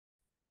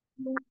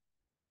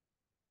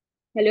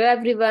Hello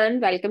everyone,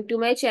 welcome to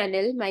my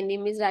channel. My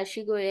name is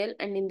Rashi Goel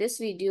and in this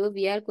video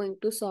we are going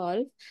to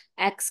solve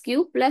x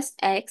cube plus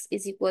x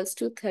is equals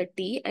to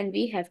 30 and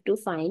we have to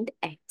find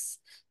x.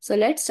 So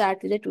let's start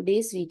with the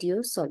today's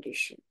video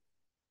solution.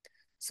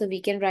 So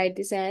we can write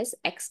this as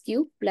x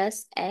cube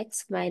plus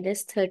x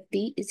minus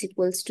 30 is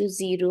equals to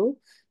 0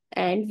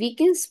 and we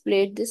can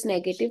split this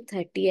negative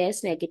 30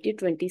 as negative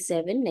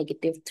 27,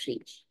 negative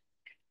 3.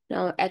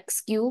 Now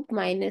x cube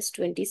minus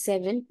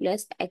 27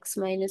 plus x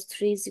minus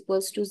 3 is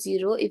equals to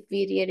 0 if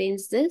we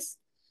rearrange this.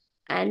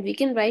 And we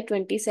can write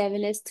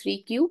 27 as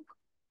 3 cube.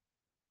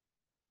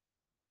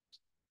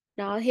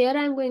 Now here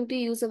I am going to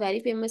use a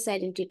very famous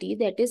identity,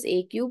 that is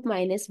a cube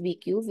minus b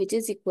cube, which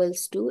is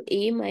equals to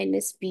a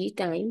minus b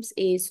times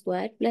a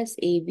square plus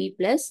ab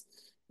plus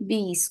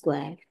b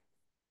square.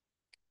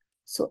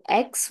 So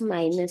x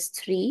minus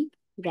 3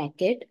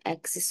 bracket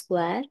x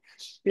square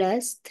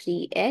plus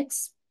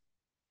 3x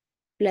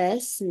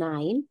plus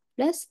 9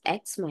 plus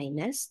x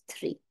minus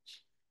 3.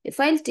 If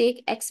I'll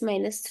take x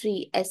minus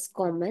 3 as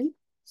common,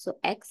 so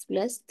x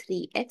plus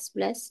 3x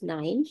plus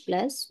 9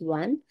 plus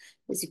 1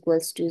 is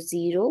equals to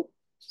 0.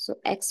 So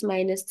x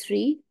minus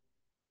 3,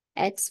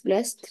 x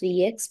plus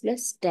 3x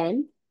plus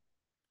 10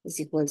 is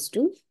equals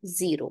to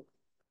 0.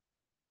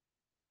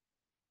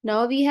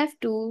 Now we have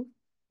two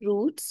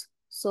roots.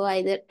 So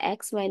either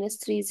x minus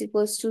 3 is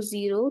equals to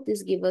 0.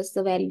 This gives us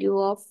the value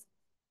of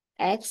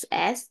x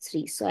as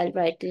 3. So I'll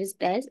write this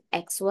as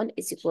x1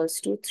 is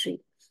equals to 3.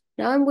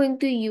 Now I'm going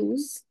to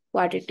use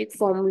quadratic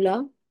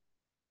formula.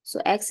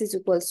 So x is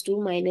equals to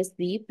minus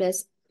b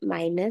plus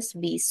minus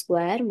b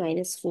square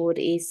minus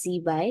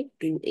 4ac by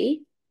 2a.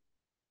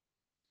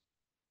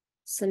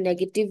 So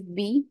negative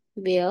b,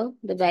 where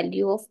the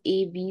value of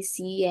a, b,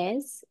 c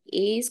as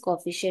a is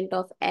coefficient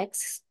of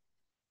x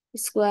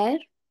square.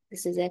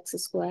 This is x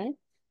square.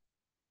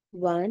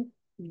 1.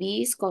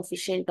 B is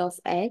coefficient of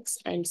x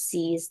and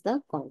c is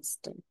the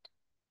constant.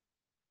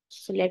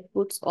 So let's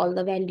put all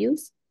the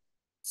values.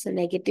 So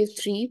negative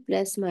 3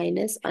 plus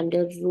minus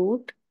under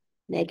root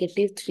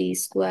negative 3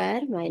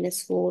 square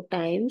minus 4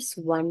 times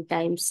 1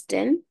 times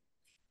 10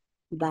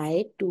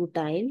 by 2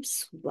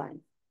 times 1.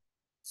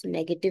 So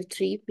negative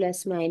 3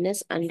 plus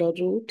minus under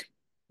root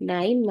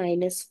 9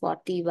 minus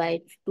 40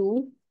 by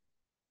 2.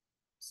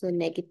 So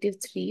negative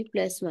 3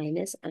 plus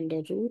minus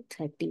under root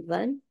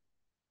 31.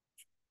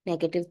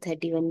 Negative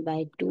 31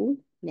 by 2.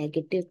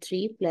 Negative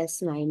 3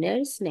 plus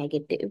minus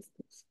negative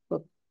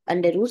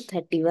under root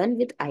 31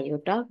 with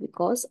iota,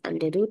 because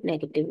under root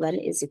negative 1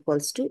 is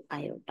equals to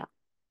iota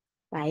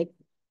by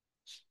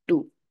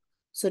 2.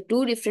 So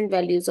two different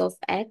values of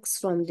x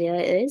from there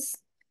is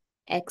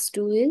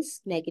x2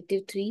 is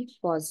negative 3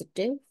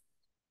 positive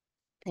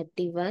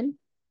 31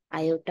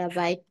 iota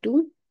by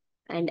 2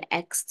 and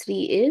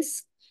x3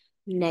 is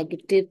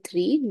negative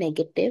 3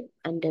 negative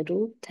under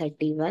root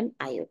 31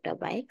 iota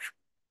by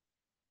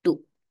 2.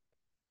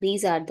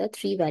 These are the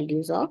three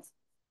values of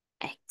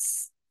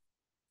x.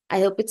 I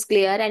hope it's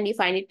clear and you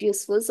find it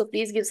useful. So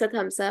please give us a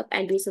thumbs up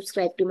and do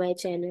subscribe to my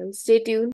channel. Stay tuned.